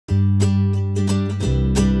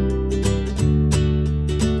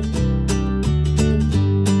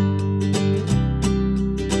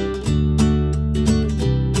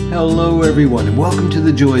Hello everyone and welcome to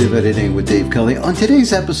the Joy of Editing with Dave Kelly. On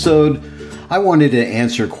today's episode, I wanted to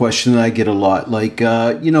answer a question that I get a lot.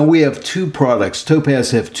 We have two products.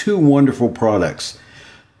 Topaz have two wonderful products,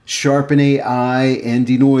 Sharpen Ai and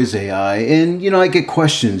DeNoise Ai. And, I get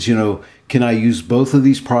questions, can I use both of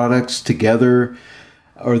these products together?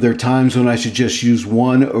 Are there times when I should just use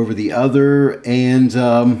one over the other? And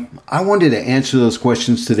I wanted to answer those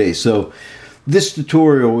questions today. So this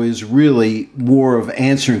tutorial is really more of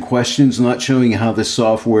answering questions, not showing you how this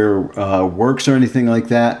software works or anything like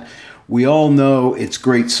that. We all know it's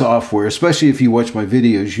great software, especially if you watch my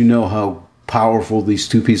videos, you know how powerful these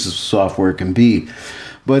two pieces of software can be.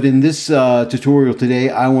 But in this tutorial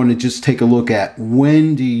today, I want to just take a look at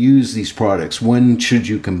when do you use these products? When should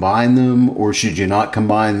you combine them or should you not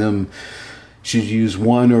combine them? Should you use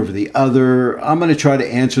one over the other? I'm going to try to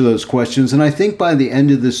answer those questions. And I think by the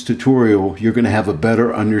end of this tutorial, you're going to have a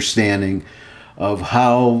better understanding of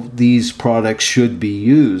how these products should be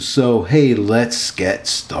used. So, hey, let's get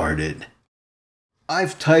started.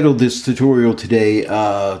 I've titled this tutorial today,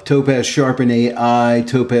 Topaz Sharpen Ai,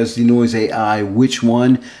 Topaz Denoise Ai, which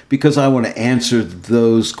one? Because I want to answer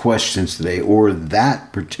those questions today, or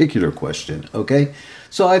that particular question, okay?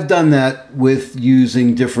 So I've done that with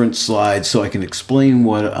using different slides so I can explain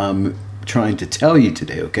what I'm trying to tell you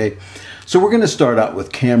today, okay? So we're going to start out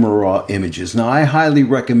with camera raw images. Now, I highly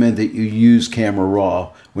recommend that you use camera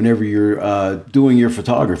raw whenever you're doing your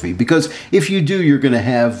photography, because if you do, you're going to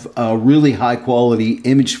have really high quality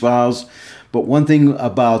image files. But one thing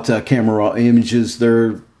about camera raw images,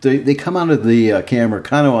 they come out of the camera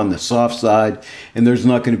kind of on the soft side, and there's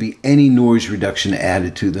not going to be any noise reduction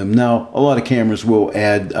added to them. Now, a lot of cameras will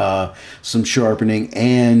add some sharpening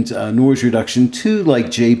and noise reduction to like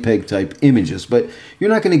JPEG type images, but you're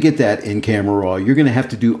not going to get that in camera raw. You're going to have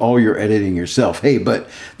to do all your editing yourself. Hey, but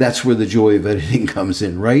that's where the joy of editing comes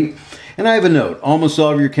in, right? And I have a note. Almost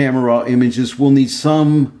all of your camera raw images will need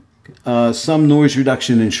some noise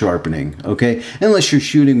reduction and sharpening, okay? Unless you're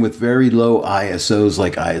shooting with very low ISOs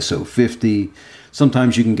like ISO 50.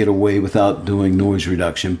 Sometimes you can get away without doing noise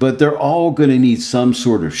reduction, but they're all going to need some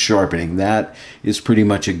sort of sharpening. That is pretty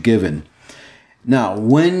much a given. Now,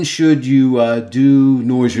 when should you do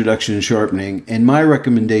noise reduction and sharpening? And my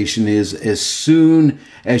recommendation is as soon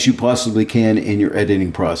as you possibly can in your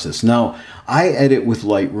editing process. Now, I edit with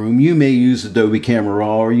Lightroom. You may use Adobe Camera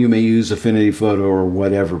Raw or you may use Affinity Photo or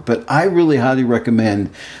whatever, but I really highly recommend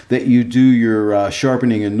that you do your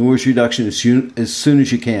sharpening and noise reduction as soon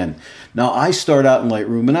as you can. Now, I start out in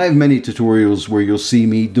Lightroom, and I have many tutorials where you'll see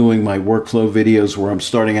me doing my workflow videos where I'm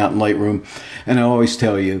starting out in Lightroom, and I always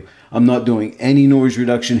tell you, I'm not doing any noise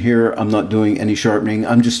reduction here. I'm not doing any sharpening.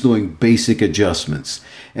 I'm just doing basic adjustments.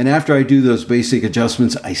 And after I do those basic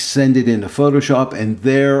adjustments, I send it into Photoshop, and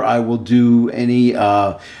there I will do any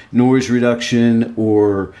noise reduction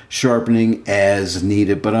or sharpening as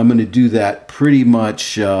needed. But I'm going to do that pretty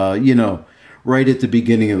much, right at the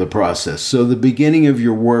beginning of the process. So the beginning of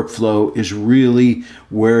your workflow is really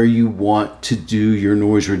where you want to do your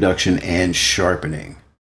noise reduction and sharpening.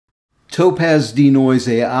 Topaz Denoise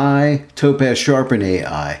Ai, Topaz Sharpen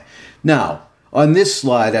Ai. Now, on this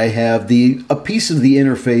slide, I have a piece of the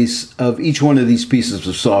interface of each one of these pieces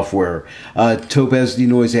of software. Topaz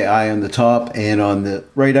Denoise Ai on the top, and on the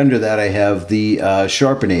right under that, I have the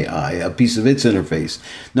Sharpen Ai, a piece of its interface.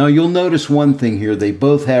 Now, you'll notice one thing here. They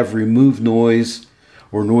both have remove noise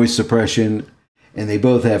or noise suppression, and they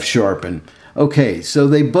both have sharpen. Okay, so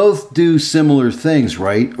they both do similar things,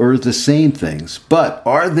 right? Or the same things. But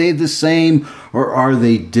are they the same or are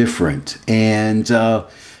they different? And a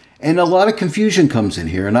lot of confusion comes in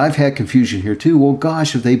here. And I've had confusion here too. Well,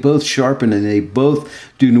 gosh, if they both sharpen and they both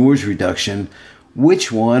do noise reduction,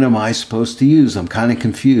 which one am I supposed to use? I'm kind of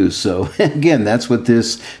confused. So again, that's what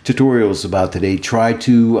this tutorial is about today. Try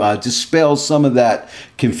to dispel some of that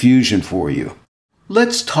confusion for you.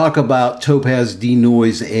 Let's talk about Topaz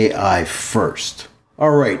Denoise Ai first.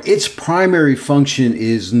 All right, its primary function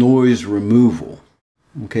is noise removal.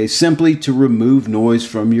 Okay, simply to remove noise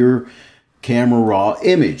from your camera raw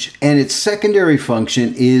image. And its secondary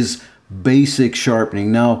function is basic sharpening.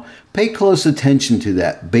 Now, pay close attention to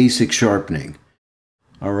that, basic sharpening.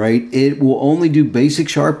 All right, it will only do basic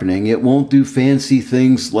sharpening. It won't do fancy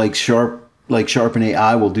things like Sharpen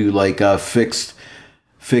Ai will do, like fix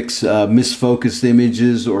misfocused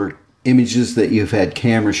images or images that you've had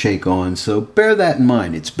camera shake on. So bear that in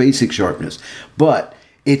mind. It's basic sharpness, but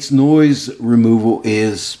its noise removal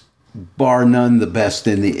is bar none the best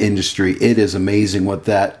in the industry. It is amazing what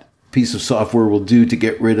that piece of software will do to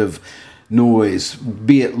get rid of noise,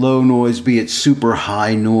 be it low noise, be it super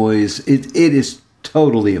high noise. It is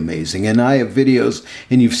totally amazing. And I have videos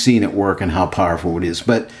and you've seen it work and how powerful it is.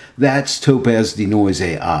 But that's Topaz Denoise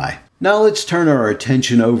Ai. Now let's turn our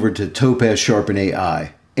attention over to Topaz Sharpen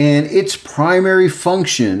Ai. And its primary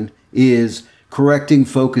function is correcting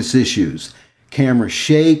focus issues, camera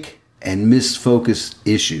shake, and misfocus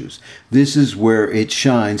issues. This is where it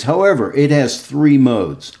shines. However, it has 3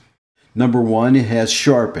 modes. Number 1, it has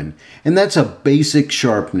sharpen, and that's a basic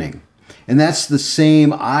sharpening. And that's the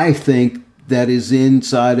same, I think, that is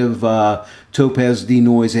inside of Topaz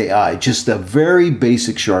Denoise Ai, just a very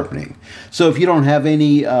basic sharpening. So if you don't have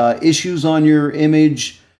any issues on your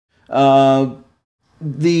image,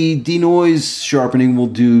 the denoise sharpening will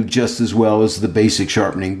do just as well as the basic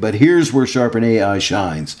sharpening. But here's where Sharpen Ai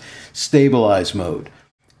shines. Stabilize mode.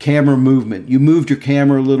 Camera movement. You moved your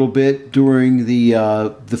camera a little bit during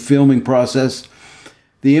the filming process.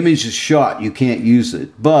 The image is shot. You can't use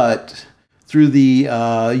it. But through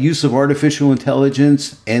the use of artificial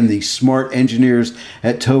intelligence and the smart engineers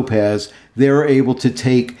at Topaz, they're able to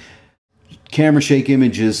take camera shake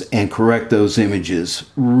images and correct those images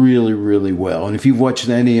really, really well. And if you've watched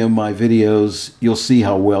any of my videos, you'll see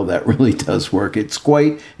how well that really does work. It's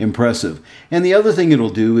quite impressive. And the other thing it'll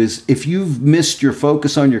do is if you've missed your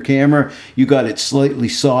focus on your camera, you got it slightly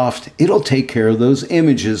soft, it'll take care of those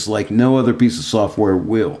images like no other piece of software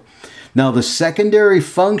will. Now, the secondary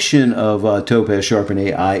function of Topaz Sharpen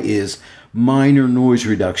Ai is minor noise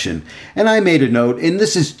reduction. And I made a note, and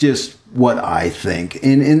this is just what I think.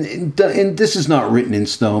 And this is not written in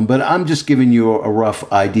stone, but I'm just giving you a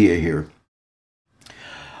rough idea here.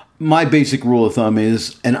 My basic rule of thumb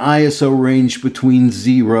is an ISO range between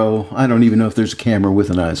 0. I don't even know if there's a camera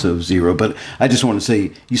with an ISO of 0, but I just want to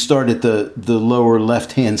say you start at the lower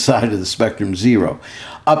left-hand side of the spectrum, 0,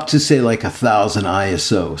 up to say like 1,000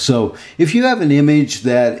 ISO. So if you have an image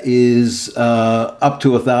that is up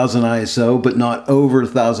to 1,000 ISO, but not over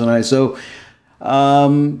 1,000 ISO,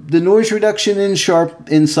 the noise reduction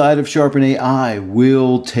inside of Sharpen Ai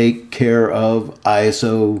will take care of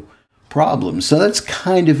ISO problems. So that's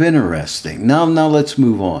kind of interesting. Now let's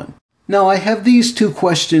move on. Now I have these 2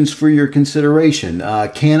 questions for your consideration.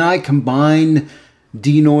 Can I combine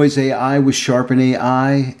DeNoise Ai with Sharpen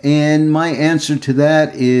Ai? And my answer to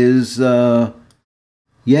that is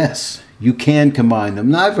yes, you can combine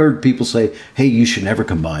them. Now I've heard people say, hey, you should never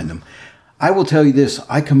combine them. I will tell you this,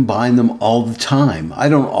 I combine them all the time. I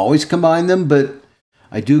don't always combine them, but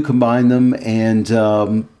I do combine them,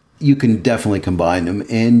 and you can definitely combine them,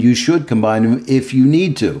 and you should combine them if you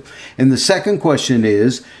need to. And the second question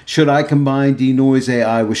is, should I combine DeNoise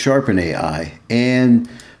Ai with Sharpen Ai? And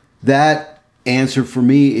that answer for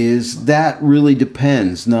me is that really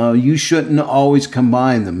depends. Now, you shouldn't always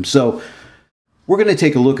combine them. So we're going to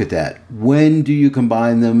take a look at that. When do you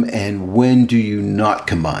combine them and when do you not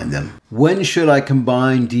combine them? When should I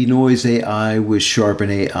combine DeNoise Ai with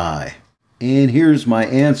Sharpen Ai? And here's my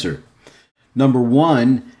answer. Number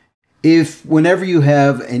 1, whenever you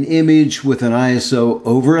have an image with an ISO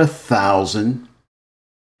over 1,000,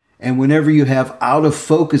 and whenever you have out of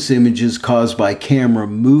focus images caused by camera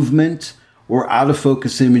movement or out of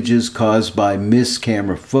focus images caused by missed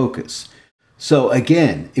camera focus. So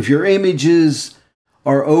again, if your images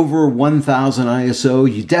are over 1,000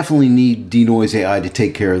 ISO, you definitely need DeNoise Ai to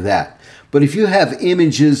take care of that. But if you have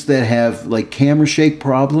images that have like camera shake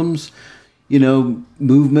problems, you know,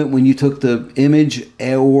 movement when you took the image,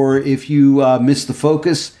 or if you missed the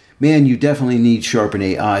focus, man, you definitely need Sharpen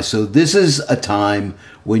Ai. So this is a time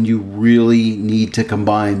when you really need to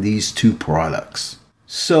combine these 2 products.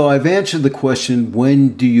 So I've answered the question,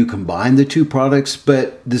 when do you combine the 2 products?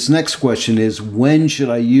 But this next question is, when should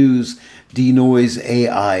I use DeNoise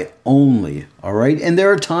Ai only? All right. And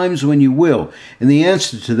there are times when you will. And the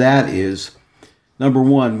answer to that is, number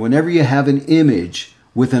 1, whenever you have an image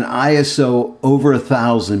with an ISO over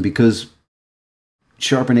 1,000, because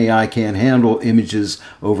Sharpen Ai can't handle images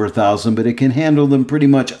over 1,000, but it can handle them pretty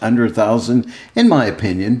much under 1,000, in my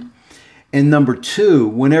opinion. And number 2,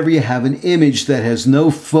 whenever you have an image that has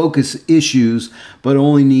no focus issues, but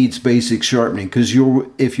only needs basic sharpening, because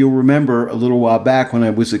if you'll remember a little while back when I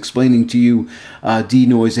was explaining to you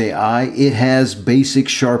DeNoise Ai, it has basic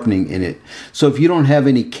sharpening in it. So if you don't have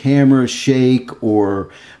any camera shake or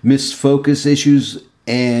misfocus issues,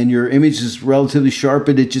 and your image is relatively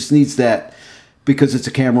sharpened, it just needs that, because it's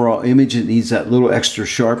a camera raw image, it needs that little extra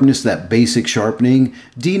sharpness, that basic sharpening.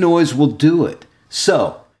 DeNoise will do it.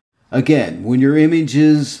 So again, when your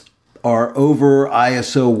images are over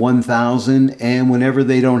ISO 1000 and whenever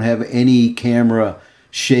they don't have any camera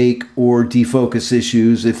shake or defocus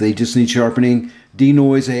issues, if they just need sharpening,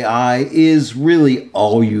 DeNoise Ai is really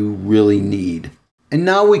all you really need. And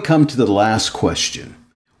now we come to the last question.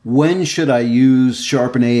 When should I use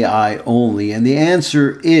Sharpen Ai only? And the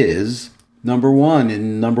answer is number one,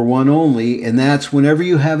 and number one only, and that's whenever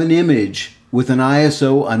you have an image with an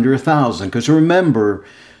ISO under 1000. Because remember,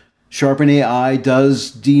 Sharpen Ai does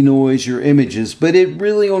denoise your images, but it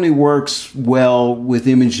really only works well with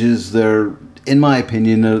images that are, in my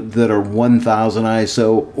opinion, that are 1000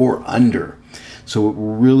 ISO or under. So it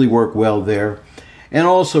will really work well there. And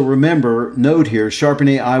also remember, note here, Sharpen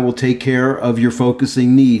Ai will take care of your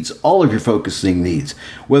focusing needs, all of your focusing needs,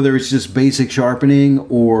 whether it's just basic sharpening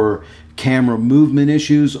or camera movement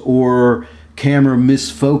issues or camera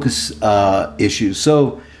misfocus issues.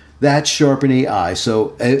 So that's Sharpen Ai.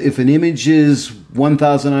 So if an image is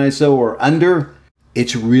 1000 ISO or under,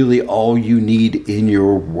 it's really all you need in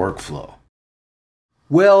your workflow.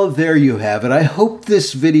 Well, there you have it. I hope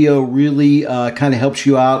this video really kind of helps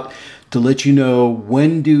you out to let you know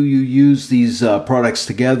when do you use these products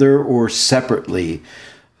together or separately.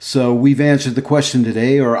 So we've answered the question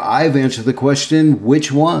today, or I've answered the question,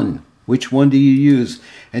 which one? Which one do you use?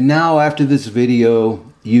 And now after this video,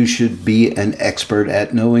 you should be an expert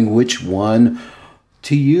at knowing which one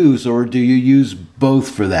to use, or do you use both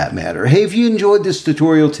for that matter? Hey, if you enjoyed this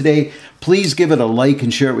tutorial today, please give it a like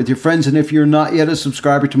and share it with your friends. And if you're not yet a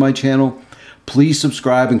subscriber to my channel, please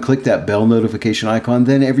subscribe and click that bell notification icon.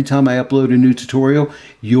 Then every time I upload a new tutorial,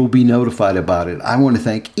 you'll be notified about it. I want to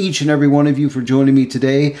thank each and every one of you for joining me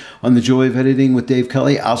today on The Joy of Editing with Dave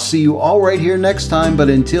Kelly. I'll see you all right here next time. But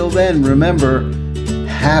until then, remember,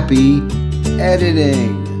 happy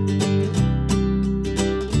editing.